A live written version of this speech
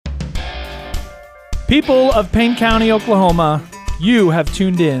People of Payne County, Oklahoma, you have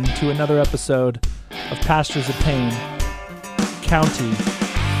tuned in to another episode of Pastors of Payne County.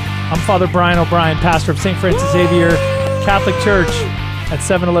 I'm Father Brian O'Brien, pastor of St. Francis Xavier Catholic Church at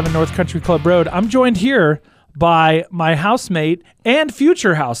 711 North Country Club Road. I'm joined here by my housemate and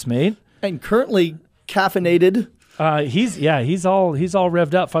future housemate. And currently caffeinated. He's all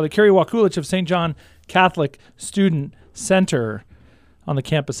revved up. Father Kerry Wakulich of St. John Catholic Student Center on the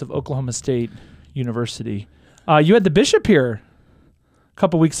campus of Oklahoma State University. You had the bishop here a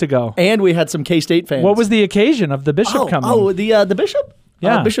couple weeks ago. And we had some K-State fans. What was the occasion of the bishop coming? The bishop?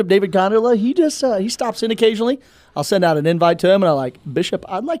 Yeah. Bishop David Gondola, he stops in occasionally. I'll send out an invite to him, and I'm like, Bishop,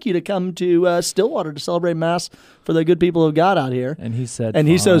 I'd like you to come to Stillwater to celebrate Mass for the good people of God out here. And he said, and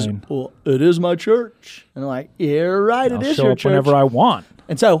he says, "Fine. well, it is my church. And I'm like, yeah, right, I'll it is show your up church. whenever I want."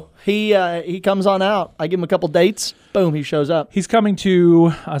 And so he comes on out. I give him a couple dates. Boom, he shows up. He's coming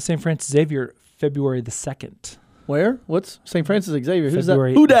to St. Francis Xavier February the 2nd. Where? What's St. Francis Xavier? Who's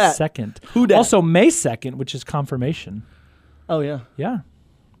February that? Who dat? 2nd. Who dat? Also May 2nd, which is confirmation. Oh, yeah. Yeah.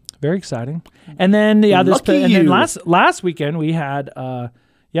 Very exciting. And then then last weekend we had a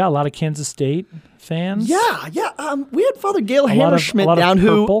lot of Kansas State fans. Yeah. We had Father Gail Hammerschmidt down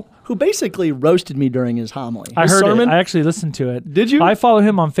who basically roasted me during his homily. I His heard sermon. it. I actually listened to it. Did you? I follow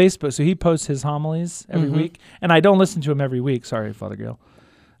him on Facebook, so he posts his homilies every week, and I don't listen to him every week. Sorry, Father Gail.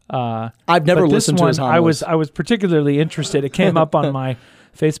 I've never listened to his homilies. I was particularly interested. It came up on my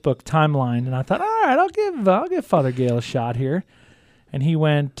Facebook timeline, and I thought, all right, I'll give Father Gail a shot here. And he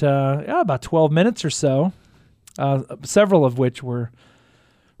went about 12 minutes or so, several of which were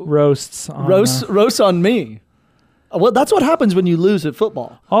roasts on me. Well, that's what happens when you lose at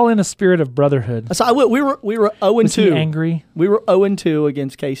football. All in a spirit of brotherhood. So we were 0-2. Was he angry? We were 0-2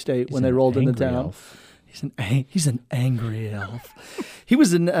 against K-State when they rolled into town. Elf. He's an angry elf. He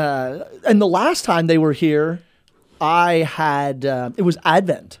was and the last time they were here, I had it was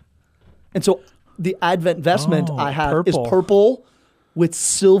Advent, and so the Advent vestment I have is purple with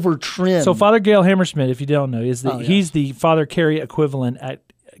silver trim. So Father Gail Hammerschmidt, if you don't know, he's the Father Kerry equivalent at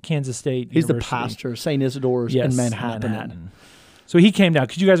Kansas State He's University. the pastor, St. Isidore's in Manhattan. So he came down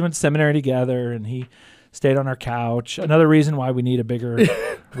because you guys went to seminary together, and he stayed on our couch. Another reason why we need a bigger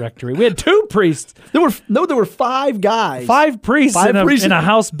rectory. We had 2 priests. There were 5 guys. 5 priests in a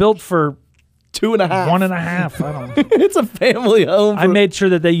house built for 2.5. 1.5. I don't know. It's a family home. I made sure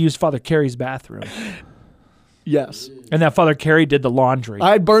that they used Father Kerry's bathroom. Yes. And that Father Kerry did the laundry.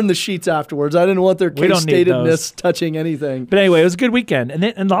 I burned the sheets afterwards. I didn't want their K-Statedness touching anything. But anyway, it was a good weekend. And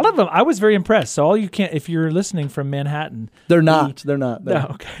a lot of them, I was very impressed. So if you're listening from Manhattan. They're not.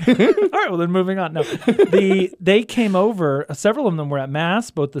 No, okay. All right, well then moving on. No. They came over, several of them were at Mass,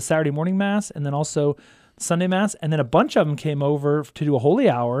 both the Saturday morning Mass and then also Sunday Mass. And then a bunch of them came over to do a holy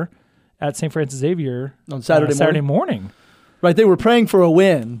hour at St. Francis Xavier on Saturday morning. Right, they were praying for a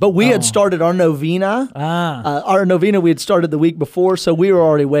win, but we had started our novena. Our novena we had started the week before, so we were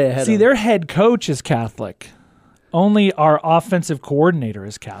already way ahead. See, their head coach is Catholic. Only our offensive coordinator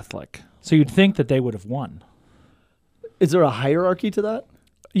is Catholic. So you'd think that they would have won. Is there a hierarchy to that?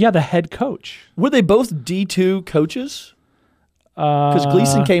 Yeah, the head coach. Were they both D2 coaches? Because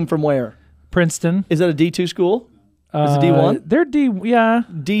Gleason came from where? Princeton. Is that a D2 school? Is it D1? They're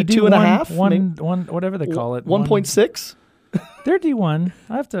D2 and a half? One, whatever they call it. 1.6? They're D1.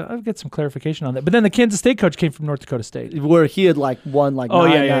 I'll get some clarification on that. But then the Kansas State coach came from North Dakota State, where he had won 9.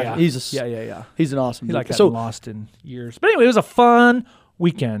 Yeah. He's an awesome dude. He hadn't lost in years. But anyway, it was a fun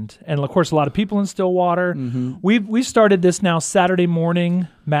weekend, and of course, a lot of people in Stillwater. Mm-hmm. We started this now Saturday morning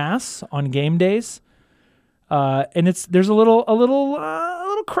Mass on game days, and there's a little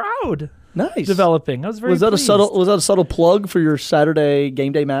crowd. Nice developing. I was very pleased. Was that a subtle plug for your Saturday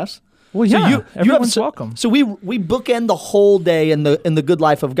game day Mass? Well, yeah, everyone's welcome. So we bookend the whole day in the good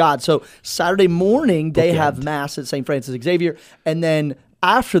life of God. So Saturday morning they have Mass at St. Francis Xavier, and then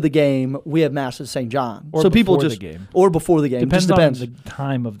after the game we have Mass at St. John. Or so before people the game. Or before the game. Depends depends on the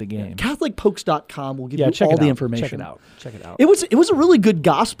time of the game. CatholicPokes.com will give you all the information. Check it out. It was a really good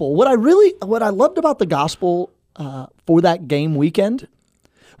gospel. What I loved about the gospel for that game weekend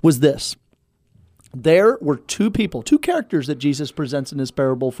was this. There were 2 characters that Jesus presents in his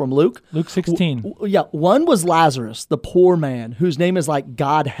parable from Luke. Luke 16. One was Lazarus, the poor man, whose name is like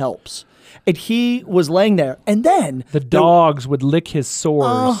God helps. And he was laying there. And then the dogs would lick his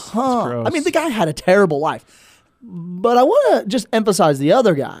sores. I mean, the guy had a terrible life. But I want to just emphasize the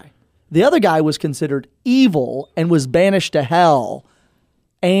other guy. The other guy was considered evil and was banished to hell,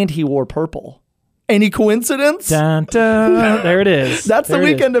 and he wore purple. Any coincidence? Dun, dun. There it is. That's the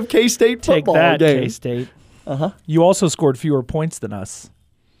weekend of K-State football. Take that, game. K-State. You also scored fewer points than us.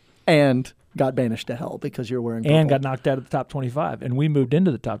 And got banished to hell because you're wearing purple. and got knocked out of the top 25. And we moved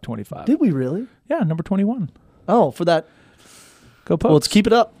into the top 25. Did we really? Yeah, number 21. Oh, for that. Go Pokes. Well, let's keep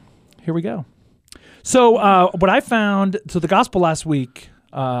it up. Here we go. So what I found, so the gospel last week,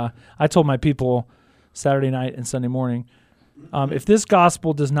 I told my people Saturday night and Sunday morning, if this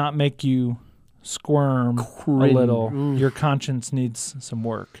gospel does not make you squirm a little, your conscience needs some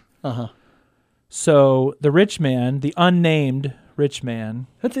work. Uh-huh. So the rich man, the unnamed rich man.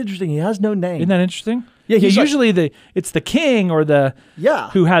 That's interesting. He has no name. Isn't that interesting? Yeah, he's like- usually it's the king or the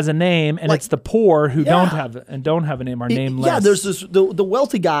who has a name, and it's the poor who don't have a name, are nameless. Yeah, there's this the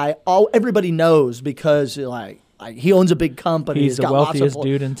wealthy guy. Everybody knows because like he owns a big company. He's the got wealthiest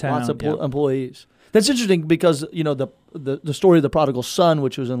dude in town. Lots of employees. That's interesting because the story of the prodigal son,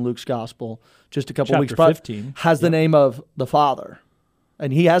 which was in Luke's gospel just a couple weeks prior, 15 has the name of the father,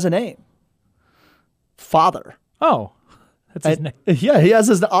 and he has a name, Father. Oh, that's his name. Yeah, he has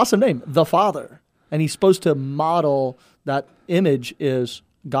this awesome name, the Father, and he's supposed to model that image is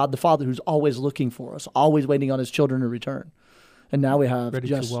God the Father, who's always looking for us, always waiting on his children to return. And now we have Ready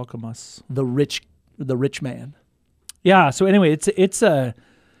just to welcome us, the rich man. Yeah. So anyway, it's a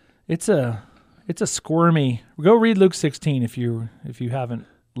squirmy. Go read Luke 16 if you haven't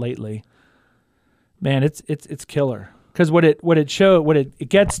lately. Man, it's killer. Because what it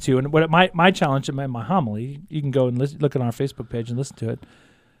gets to, and my challenge in my homily, you can go and look at our Facebook page and listen to it,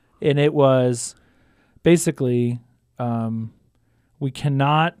 and it was basically we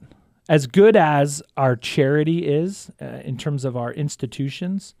cannot, as good as our charity is in terms of our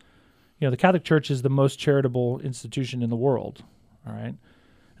institutions, the Catholic Church is the most charitable institution in the world. All right,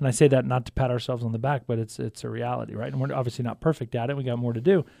 and I say that not to pat ourselves on the back, but it's a reality, right? And we're obviously not perfect at it. We got more to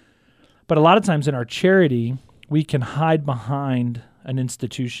do, but a lot of times in our charity, we can hide behind an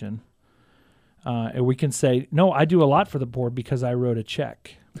institution, and we can say, "No, I do a lot for the poor because I wrote a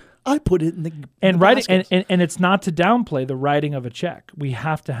check." I put it in the writing, and it's not to downplay the writing of a check. We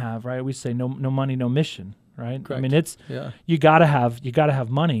have to have, right? We say no money, no mission, right? Correct. I mean, you gotta have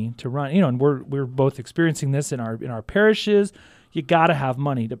money to run. And we're both experiencing this in our parishes. You gotta have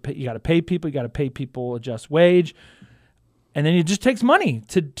money to pay. You gotta pay people. You gotta pay people a just wage, and then it just takes money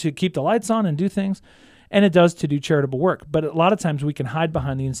to keep the lights on and do things. And it does to do charitable work. But a lot of times we can hide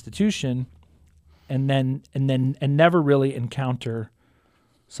behind the institution and never really encounter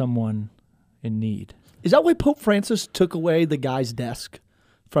someone in need. Is that why Pope Francis took away the guy's desk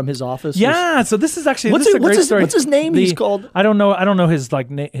from his office? Yeah, so this is actually what's a great story. What's his name? He's called I don't know his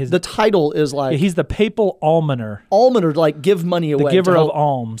the title is like he's the papal almoner. Almoner, like give money away. The giver of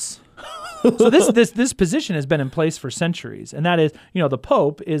alms. So this position has been in place for centuries, and that is, the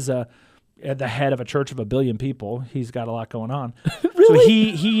Pope is at the head of a church of 1 billion people. He's got a lot going on.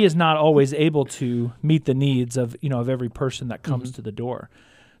 Really? So he is not always able to meet the needs of every person that comes to the door.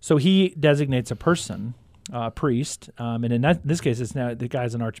 So he designates a person, a priest, and in this case, it's now the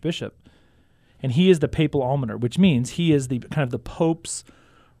guy's an archbishop, and he is the papal almoner, which means he is the kind of the Pope's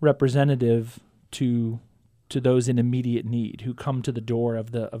representative to those in immediate need who come to the door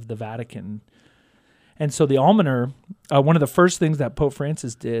of the Vatican. And so the almoner, one of the first things that Pope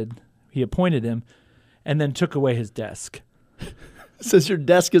Francis did, he appointed him, and then took away his desk. Says your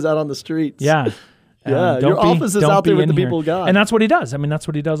desk is out on the streets. Yeah. Yeah, your office is out there with the people of God. And that's what he does. I mean, that's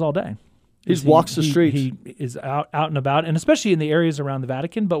what he does all day. He just walks the streets. He is out and about, and especially in the areas around the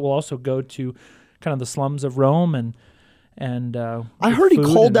Vatican, but will also go to kind of the slums of Rome and I heard he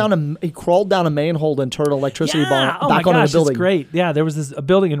crawled down a manhole and turned electricity back onto a building. It's great. Yeah, there was a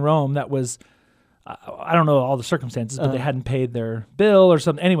building in Rome that was I don't know all the circumstances, but they hadn't paid their bill or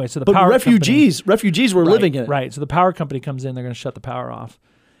something. Anyway, so the power refugees were living in it. Right. So the power company comes in, they're going to shut the power off.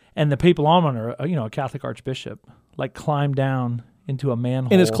 And the papal almoner, a Catholic archbishop, climbed down into a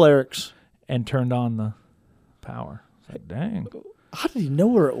manhole in his clerics and turned on the power. It's like, dang. How did he know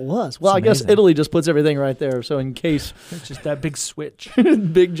where it was? Well, I guess Italy just puts everything right there. So in case it's just that big switch,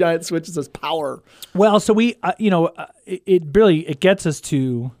 big giant switch that says power. Well, so we, it gets us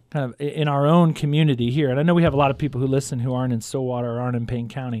to kind of in our own community here, and I know we have a lot of people who listen who aren't in Stillwater or aren't in Payne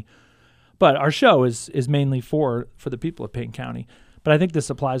County, but our show is mainly for the people of Payne County. But I think this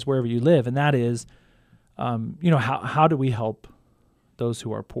applies wherever you live, and that is, how do we help those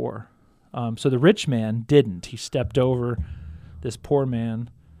who are poor? So the rich man didn't. He stepped over this poor man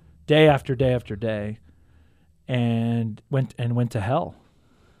day after day after day and went to hell.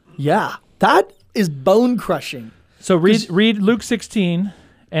 Yeah, that is bone crushing. So read Luke 16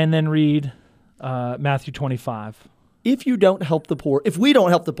 and then read Matthew 25. If you don't help the poor, if we don't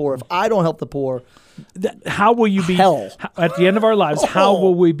help the poor, if I don't help the poor, how will you be hell at the end of our lives? How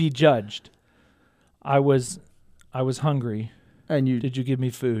will we be judged? I was hungry And you did you give me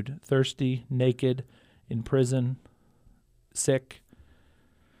food? Thirsty, naked, in prison, sick.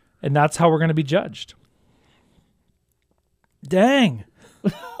 And that's how we're going to be judged. Dang.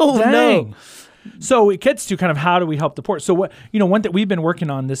 Oh, Dang. no. So it gets to kind of how do we help the poor. So what, one that we've been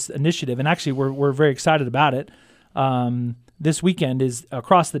working on this initiative, and actually we're very excited about it. This weekend is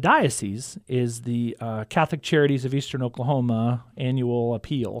across the diocese is the Catholic Charities of Eastern Oklahoma annual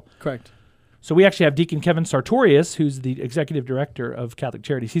appeal. Correct. So we actually have Deacon Kevin Sartorius, who's the executive director of Catholic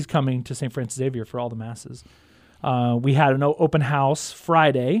Charities. He's coming to St. Francis Xavier for all the masses. We had an open house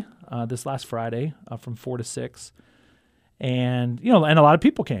Friday, this last Friday, from 4 to 6. And and a lot of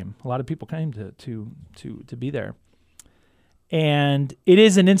people came. A lot of people came to be there. And it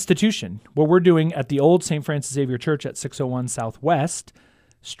is an institution. What we're doing at the old St. Francis Xavier Church at 601 Southwest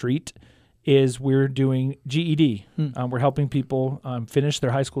Street is we're doing GED. We're helping people finish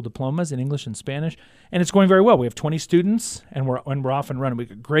their high school diplomas in English and Spanish, and it's going very well. We have 20 students, and we're off and running. We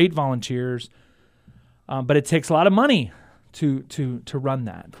got great volunteers, but it takes a lot of money to run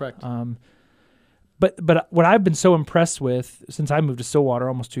that. Correct. But what I've been so impressed with since I moved to Stillwater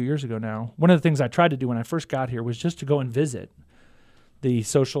almost 2 years ago now, one of the things I tried to do when I first got here was just to go and visit the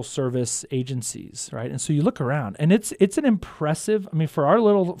social service agencies, right? And so you look around, and it's an impressive. I mean, for our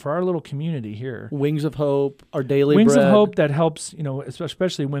little community here, Wings of Hope, Our Daily Wings Bread. of Hope that helps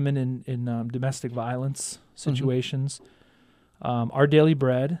especially women in domestic violence situations. Our Daily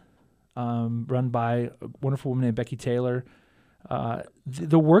Bread, run by a wonderful woman named Becky Taylor.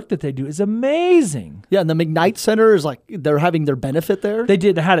 The work that they do is amazing. Yeah, and the McKnight Center is like they're having their benefit there. They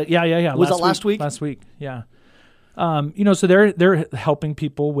had it. Yeah. Was that last week? Last week, yeah. So they're helping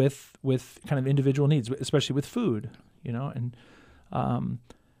people with kind of individual needs, especially with food, and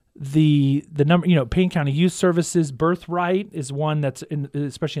the number, Payne County Youth Services Birthright is one that's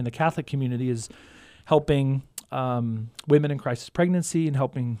especially in the Catholic community is helping women in crisis pregnancy and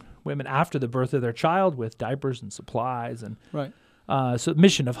helping women after the birth of their child with diapers and supplies and right. So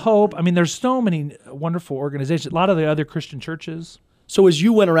Mission of Hope. I mean, there's so many wonderful organizations. A lot of the other Christian churches. So as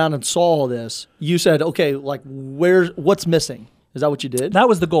you went around and saw all this, you said, okay, like what's missing? Is that what you did? That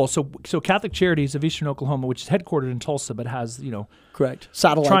was the goal. So Catholic Charities of Eastern Oklahoma, which is headquartered in Tulsa, but has, correct,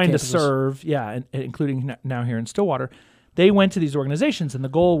 satellite trying campuses. to serve, including now here in Stillwater. They went to these organizations, and the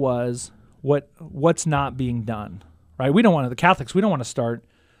goal was what's not being done, right? The Catholics, we don't want to start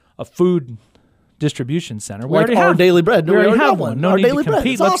a food distribution center. We Like already Our have Daily Bread. We already have one. one. No Our need Daily to Bread.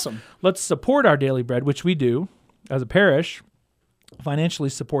 compete. It's awesome. Let's support Our Daily Bread, which we do as a parish, financially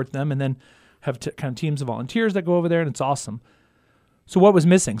support them, and then have kind of teams of volunteers that go over there, and it's awesome. So what was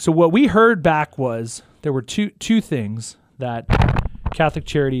missing? So what we heard back was there were two things that Catholic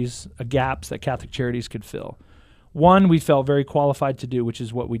Charities, gaps that Catholic Charities could fill. One, we felt very qualified to do, which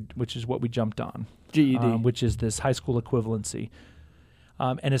is what we jumped on. GED. Which is this high school equivalency.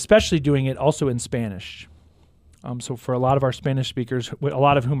 And especially doing it also in Spanish. So for a lot of our Spanish speakers, a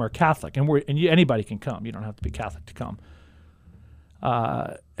lot of whom are Catholic, anybody can come. You don't have to be Catholic to come.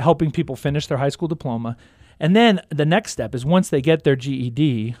 Helping people finish their high school diploma. And then the next step is once they get their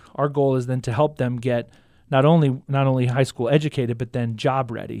GED, our goal is then to help them get not only high school educated, but then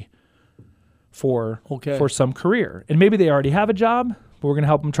job ready for some career. And maybe they already have a job, but we're going to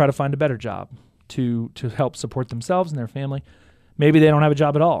help them try to find a better job to help support themselves and their family. Maybe they don't have a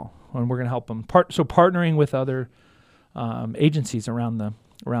job at all, and we're going to help them. So partnering with other agencies around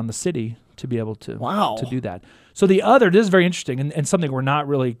the city to be able to do that. So this is very interesting and something we're not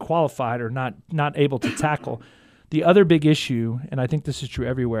really qualified or not able to tackle. The other big issue, and I think this is true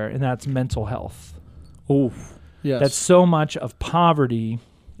everywhere, and that's mental health. Oh, yes. That so much of poverty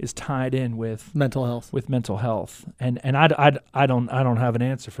is tied in with mental health. And I don't have an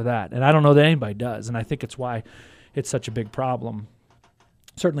answer for that, and I don't know that anybody does, and I think it's why it's such a big problem,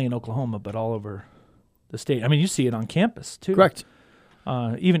 certainly in Oklahoma, but all over the state. I mean, you see it on campus too. Correct.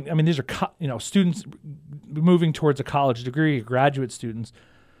 These are students moving towards a college degree, graduate students,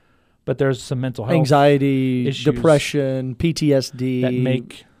 but there's some mental health, anxiety, issues depression, PTSD that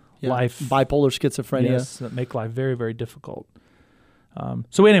make life bipolar schizophrenia. Yes, that make life very, very difficult.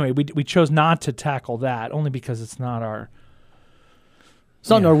 So anyway, we chose not to tackle that only because it's not our. It's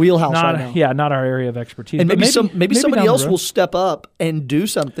not in our wheelhouse right now. Yeah, not our area of expertise. And maybe somebody else will will step up and do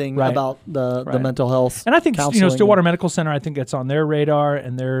something about the mental health. And I think counseling Stillwater Medical Center, I think it's on their radar,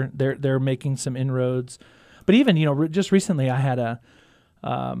 and they're making some inroads. But even just recently, I had a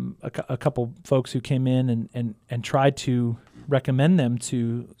couple folks who came in and tried to recommend them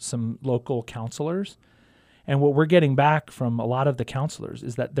to some local counselors. And what we're getting back from a lot of the counselors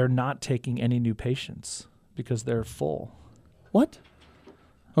is that they're not taking any new patients because they're full. What?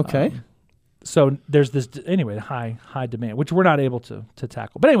 Okay. So there's this anyway high demand, which we're not able to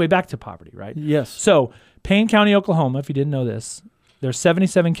tackle. But anyway, back to poverty, right? Yes. So Payne County, Oklahoma, if you didn't know this, there's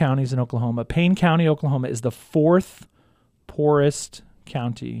 77 counties in Oklahoma. Payne County, Oklahoma is the fourth poorest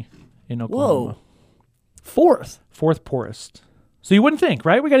county in Oklahoma. Whoa. Fourth poorest. So you wouldn't think,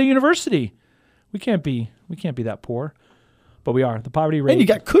 right? We got a university. We can't be that poor. But we are. The poverty rate. And you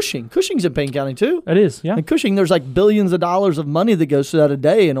got Cushing. Cushing's in Payne County too. It is, yeah. And Cushing, there's like billions of dollars of money that goes through that a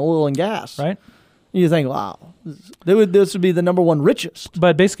day in oil and gas. Right. You think, wow, this would be the number one richest.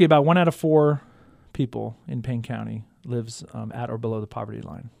 But basically about 1 out of 4 people in Payne County lives at or below the poverty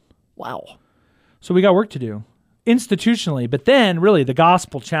line. Wow. So we got work to do institutionally. But then really the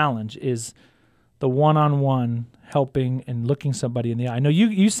gospel challenge is the one-on-one helping and looking somebody in the eye. I know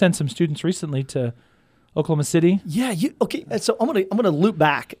you sent some students recently to Oklahoma City. Yeah. Okay. So I'm gonna loop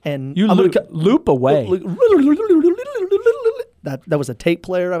back and You loop away. That was a tape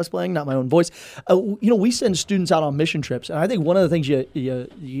player I was playing, not my own voice. We send students out on mission trips, and I think one of the things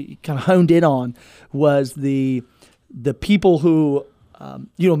you kind of honed in on was the people who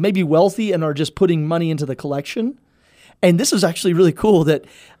maybe wealthy and are just putting money into the collection. And this is actually really cool that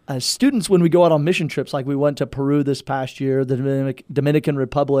students, when we go out on mission trips, like we went to Peru this past year, the Dominican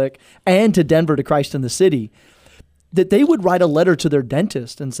Republic, and to Denver to Christ in the City, that they would write a letter to their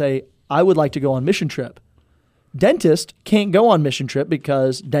dentist and say, I would like to go on mission trip. Dentist can't go on mission trip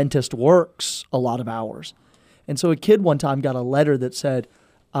because dentist works a lot of hours. And so a kid one time got a letter that said,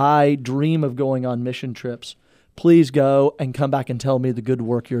 I dream of going on mission trips. Please go and come back and tell me the good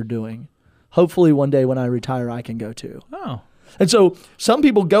work you're doing. Hopefully one day when I retire, I can go too. Oh. And so some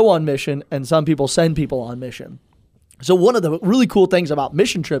people go on mission and some people send people on mission. So one of the really cool things about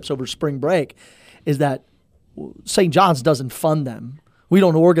mission trips over spring break is that St. John's doesn't fund them. We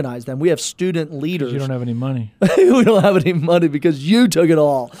don't organize them. We have student leaders. You don't have any money. We don't have any money because you took it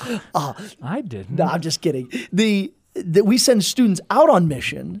all. I didn't. No, I'm just kidding. We send students out on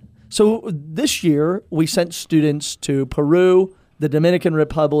mission. So this year we sent students to Peru, the Dominican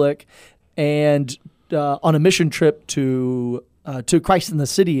Republic, and on a mission trip to Christ in the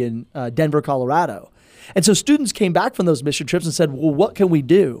City in Denver, Colorado. And so students came back from those mission trips and said, well, what can we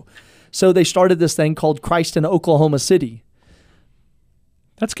do? So they started this thing called Christ in Oklahoma City.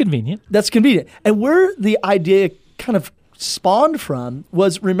 That's convenient. That's convenient. And where the idea kind of spawned from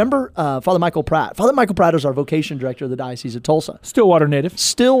was, remember Father Michael Pratt. Father Michael Pratt is our vocation director of the Diocese of Tulsa. Stillwater native.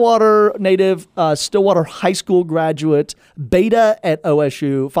 Stillwater native, Stillwater High School graduate, beta at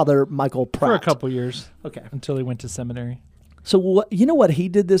OSU, Father Michael Pratt. For a couple years. Okay. Until he went to seminary. So you know what he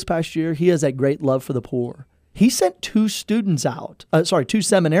did this past year? He has that great love for the poor. He sent 2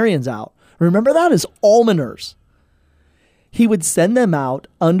 seminarians out. Remember that? As almoners. He would send them out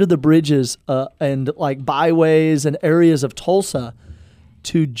under the bridges and like byways and areas of Tulsa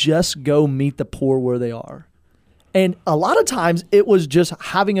to just go meet the poor where they are. And a lot of times it was just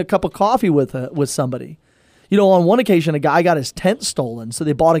having a cup of coffee with somebody. On one occasion, a guy got his tent stolen, so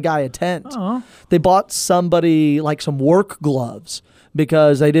they bought a guy a tent. Aww. They bought somebody like some work gloves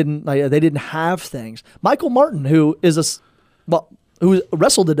because they didn't have things. Michael Martin, who wrestled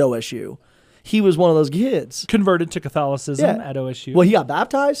at OSU, he was one of those kids. Converted to Catholicism at OSU. Well, he got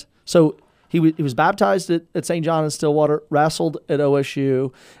baptized. So he was baptized at St. John in Stillwater, wrestled at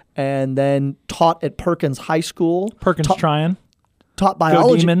OSU, and then taught at Perkins High School. Perkins Tryon. Taught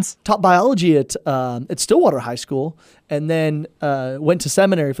biology. Demons. Taught biology at Stillwater High School, and then went to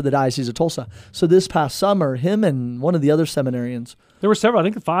seminary for the Diocese of Tulsa. So this past summer, him and one of the other seminarians. There were several, I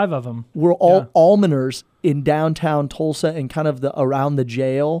think 5 of them. Were all almoners in downtown Tulsa and kind of around the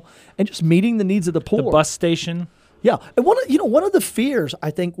jail and just meeting the needs of the poor. The bus station. Yeah. And one of the fears I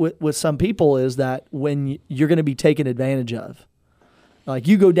think with some people is that when you're going to be taken advantage of, like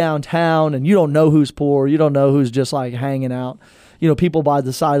you go downtown and you don't know who's poor, you don't know who's just like hanging out. People by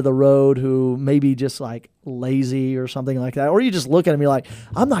the side of the road who maybe just like lazy or something like that. Or you just look at them, you're like,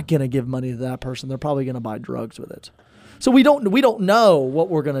 I'm not going to give money to that person. They're probably going to buy drugs with it. So we don't know what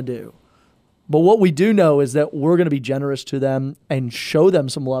we're going to do. But what we do know is that we're going to be generous to them and show them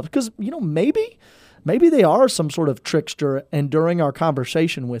some love. Because, maybe they are some sort of trickster. And during our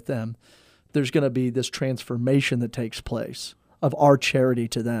conversation with them, there's going to be this transformation that takes place of our charity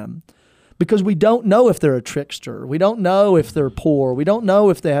to them. Because we don't know if they're a trickster. We don't know if they're poor. We don't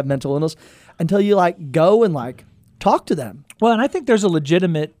know if they have mental illness until you go and talk to them. Well, and I think there's a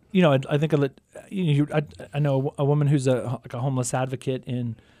legitimate, I think I know a woman who's a homeless advocate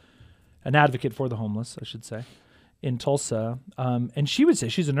an advocate for the homeless, I should say, in Tulsa. And she would say,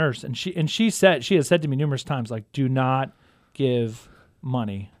 she's a nurse, and she has said to me numerous times, do not give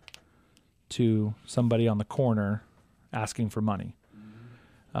money to somebody on the corner asking for money.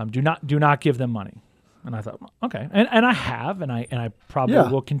 Do not give them money. And I thought, okay, and I have, and I probably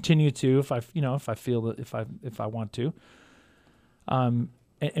will continue to if I feel that if I want to.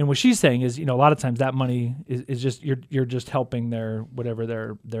 And what she's saying is, a lot of times that money is just you're just helping their whatever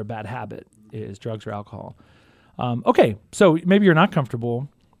their bad habit is, drugs or alcohol. Okay, so maybe you're not comfortable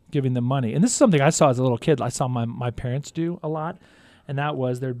giving them money, and this is something I saw as a little kid. I saw my parents do a lot, and that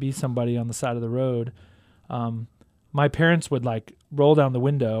was there'd be somebody on the side of the road. My parents would like roll down the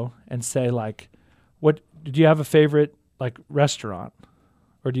window and say like, "What do you have a favorite like restaurant,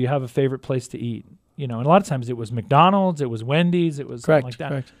 or do you have a favorite place to eat?" And a lot of times it was McDonald's, it was Wendy's, it was something like that.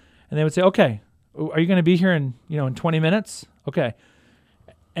 Correct. And they would say, "Okay, are you going to be here in 20 minutes?" Okay.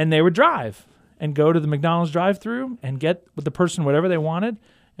 And they would drive and go to the McDonald's drive-through and get with the person whatever they wanted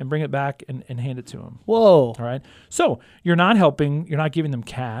and bring it back and hand it to them. Whoa. All right. So you're not giving them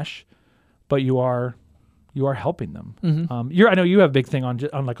cash, but you are helping them. Mm-hmm. I know you have a big thing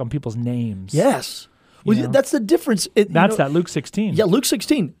on people's names. Yes. Well, that's the difference. That's that Luke 16. Yeah, Luke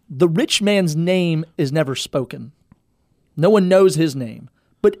 16. The rich man's name is never spoken. No one knows his name.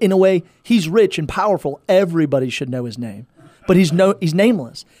 But in a way, he's rich and powerful. Everybody should know his name. But he's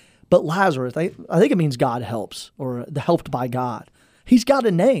nameless. But Lazarus, I think it means God helps, or helped by God. He's got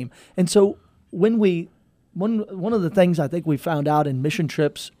a name. And so one of the things I think we found out in mission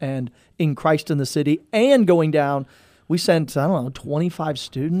trips and in Christ in the City and going down, we sent, 25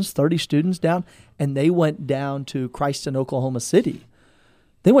 students, 30 students down, and they went down to Christ in Oklahoma City.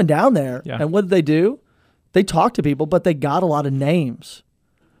 They went down there, and what did they do? They talked to people, but they got a lot of names.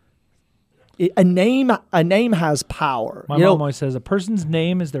 A name has power. My mom always says a person's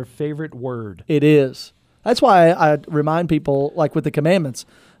name is their favorite word. It is. That's why I remind people, like with the commandments,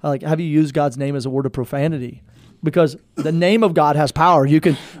 like, have you used God's name as a word of profanity? Because the name of God has power. You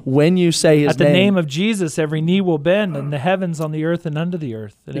can, when you say his name. At the name of Jesus, every knee will bend in the heavens, on the earth, and under the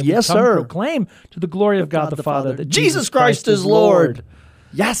earth. And yes, sir. Proclaim to the glory of God the Father that Jesus Christ is Lord.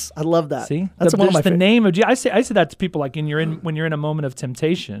 Yes, I love that. See? That's one of my the name of Jesus. I say that to people like when you're in a moment of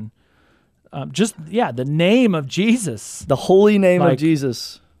temptation. The name of Jesus. The holy name of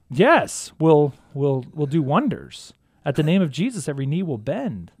Jesus. Yes, will do wonders. At the name of Jesus, every knee will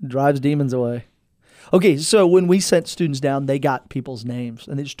bend. Drives demons away. Okay, so when we sent students down, they got people's names,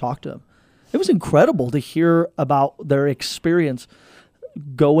 and they just talked to them. It was incredible to hear about their experience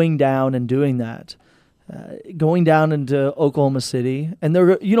going down and doing that. Going down into Oklahoma City, and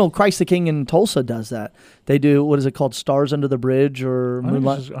they're, Christ the King in Tulsa does that. They do, what is it called, Stars Under the Bridge or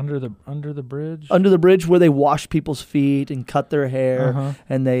Moonlight? Under the bridge. Under the bridge, where they wash people's feet and cut their hair,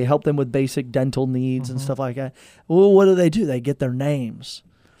 and they help them with basic dental needs and stuff like that. Well, what do? They get their names,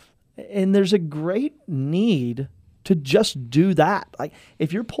 and there's a great need to just do that. Like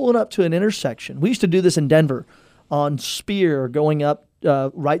if you're pulling up to an intersection, we used to do this in Denver on Spear, going up.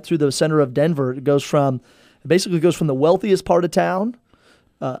 Right through the center of Denver. It goes from the wealthiest part of town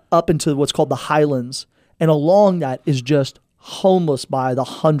up into what's called the Highlands. And along that is just homeless by the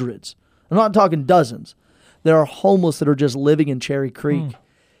hundreds. I'm not talking dozens. There are homeless that are just living in Cherry Creek.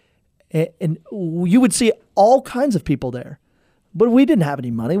 And you would see all kinds of people there. But we didn't have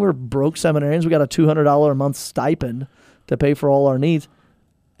any money. We're broke seminarians. We got a $200 a month stipend to pay for all our needs.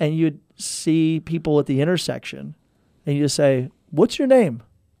 And you'd see people at the intersection and you just say, "What's your name?"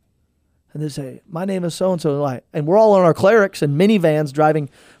 And they say, "My name is so-and-so." And we're all on our clerics and minivans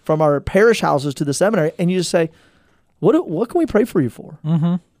driving from our parish houses to the seminary. And you just say, what can we pray for you for?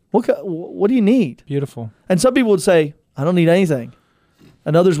 Mm-hmm. What do you need? Beautiful. And some people would say, "I don't need anything."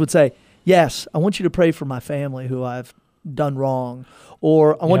 And others would say, "Yes, I want you to pray for my family who I've done wrong."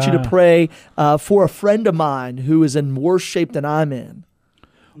 Or I want you to pray for a friend of mine who is in worse shape than I'm in.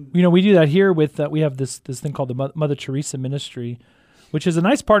 We do that here with, we have this thing called the Mother Teresa Ministry, which is a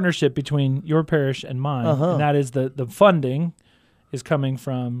nice partnership between your parish and mine. And that is the funding is coming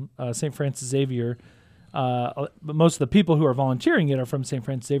from St. Francis Xavier. Most of the people who are volunteering it are from St.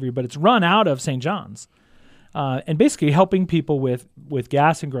 Francis Xavier, but it's run out of St. John's. And basically helping people with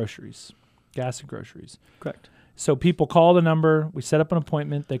gas and groceries. Correct. So people call the number, we set up an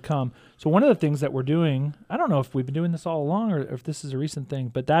appointment, they come. So one of the things that we're doing, I don't know if we've been doing this all along or if this is a recent thing,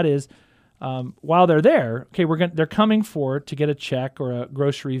 but that is while they're there, okay, they're coming to get a check or a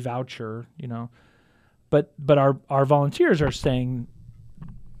grocery voucher, But our volunteers are saying,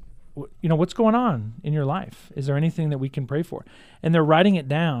 what's going on in your life? Is there anything that we can pray for? And they're writing it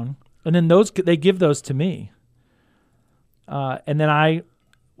down, and then they give those to me. And then I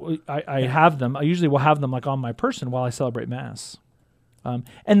have them. I usually will have them like on my person while I celebrate Mass.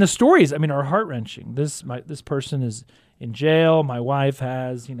 And the stories, are heart-wrenching. This person is in jail. My wife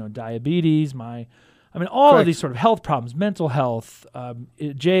has, diabetes. My I mean, all of Correct. these sort of health problems, mental health,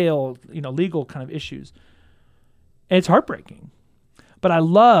 jail, legal kind of issues. And it's heartbreaking. But I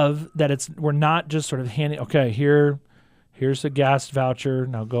love that we're not just sort of handing, okay, here's a gas voucher,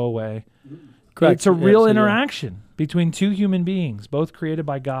 now go away. Correct. It's a real Yes, yeah. interaction between two human beings, both created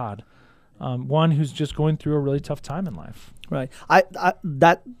by God. One who's just going through a really tough time in life. Right. I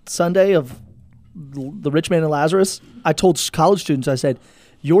that Sunday of the rich man and Lazarus, I told college students, I said,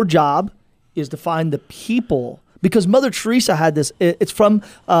 your job is to find the people, because Mother Teresa had this. It's from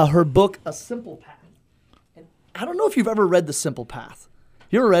her book, A Simple Path. And I don't know if you've ever read The Simple Path.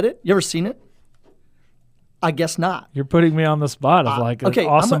 You ever read it? You ever seen it? I guess not. You're putting me on the spot of okay, an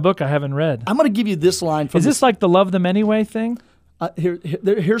awesome book I haven't read. I'm going to give you this line from. Is this like the love them anyway thing?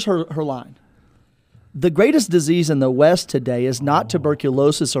 Here's her line. The greatest disease in the West today is not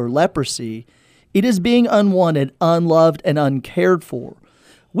tuberculosis or leprosy. It is being unwanted, unloved, and uncared for.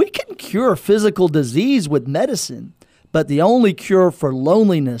 We can cure physical disease with medicine, but the only cure for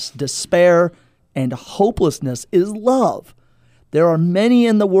loneliness, despair, and hopelessness is love. There are many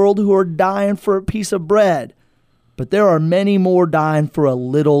in the world who are dying for a piece of bread, but there are many more dying for a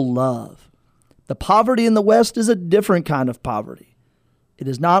little love. The poverty in the West is a different kind of poverty. It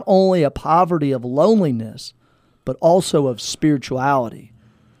is not only a poverty of loneliness, but also of spirituality.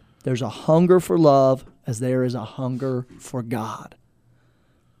 There's a hunger for love as there is a hunger for God.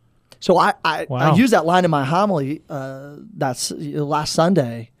 So I used that line in my homily that's last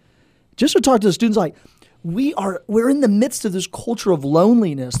Sunday, just to talk to the students like, we're in the midst of this culture of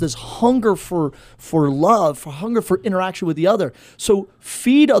loneliness, this hunger for love, for hunger for interaction with the other. So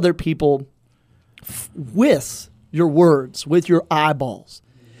feed other people with your words, with your eyeballs.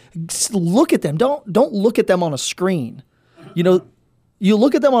 Look at them. Don't look at them on a screen. You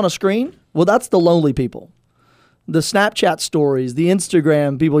look at them on a screen, well, that's the lonely people. The Snapchat stories, the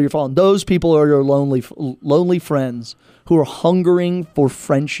Instagram people you're following, those people are your lonely friends who are hungering for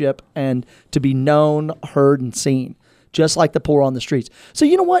friendship and to be known, heard, and seen, just like the poor on the streets. So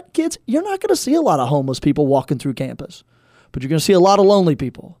you know what, kids? You're not going to see a lot of homeless people walking through campus, but you're going to see a lot of lonely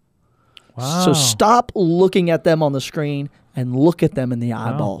people. Wow. So stop looking at them on the screen and look at them in the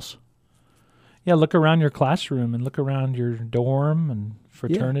eyeballs. Yeah, look around your classroom and look around your dorm and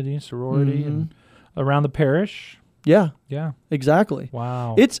fraternity, sorority, and around the parish. Yeah. Yeah. Exactly.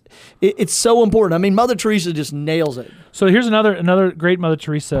 Wow. It's so important. I mean, Mother Teresa just nails it. So here's another great Mother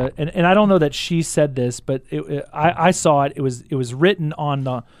Teresa, and I don't know that she said this, but I saw it. It was written on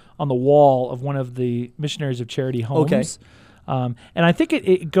the wall of one of the Missionaries of Charity homes. Okay. And I think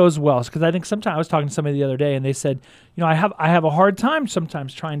it goes well, because I think sometimes I was talking to somebody the other day, and they said, I have a hard time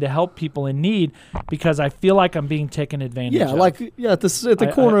sometimes trying to help people in need because I feel like I'm being taken advantage of. At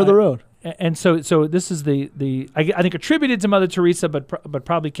the corner of the road. And so this is I think attributed to Mother Teresa, but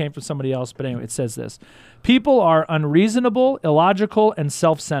probably came from somebody else. But anyway, it says this: people are unreasonable, illogical, and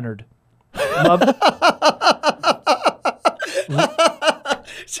self-centered.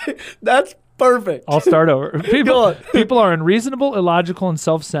 That's perfect. I'll start over. People are unreasonable, illogical, and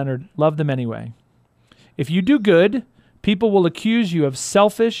self-centered. Love them anyway. If you do good, people will accuse you of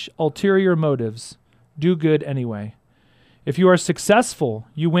selfish, ulterior motives. Do good anyway. If you are successful,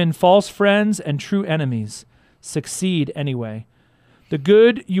 you win false friends and true enemies. Succeed anyway. The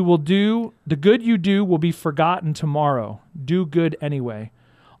good you do will be forgotten tomorrow. Do good anyway.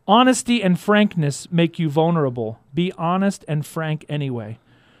 Honesty and frankness make you vulnerable. Be honest and frank anyway.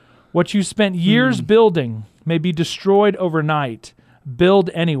 What you spent years building may be destroyed overnight. Build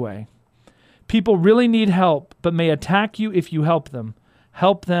anyway. People really need help, but may attack you if you help them.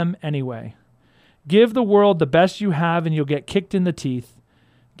 Help them anyway. Give the world the best you have and you'll get kicked in the teeth.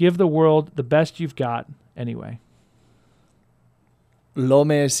 Give the world the best you've got anyway. Lo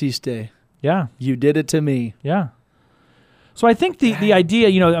me hiciste. Yeah. You did it to me. Yeah. So I think the idea,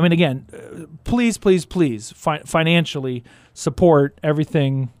 again, please financially support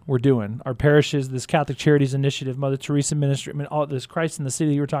everything we're doing. Our parishes, this Catholic Charities Initiative, Mother Teresa Ministry, all this Christ in the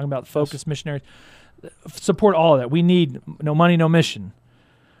City you were talking about, Focus Missionaries. Support all of that. We need no money, no mission.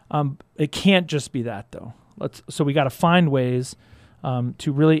 It can't just be that, though. So we got to find ways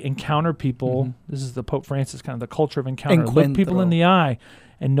to really encounter people. Mm-hmm. This is the Pope Francis kind of the culture of encounter. Look people in the eye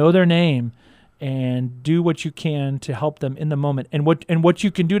and know their name and do what you can to help them in the moment. And what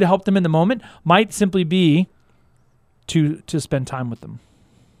you can do to help them in the moment might simply be to spend time with them.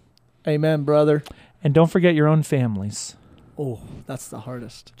 Amen, brother. And don't forget your own families. Oh, that's the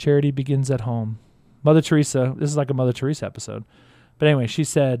hardest. Charity begins at home. Mother Teresa, this is like a Mother Teresa episode. But anyway, she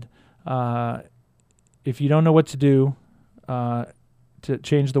said, if you don't know what to do to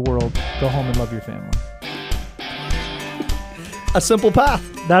change the world, go home and love your family. A simple path.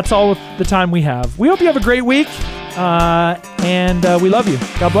 that's all the time we have. We hope you have a great week, and we love you.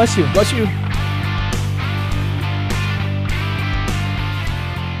 God bless you. Bless you.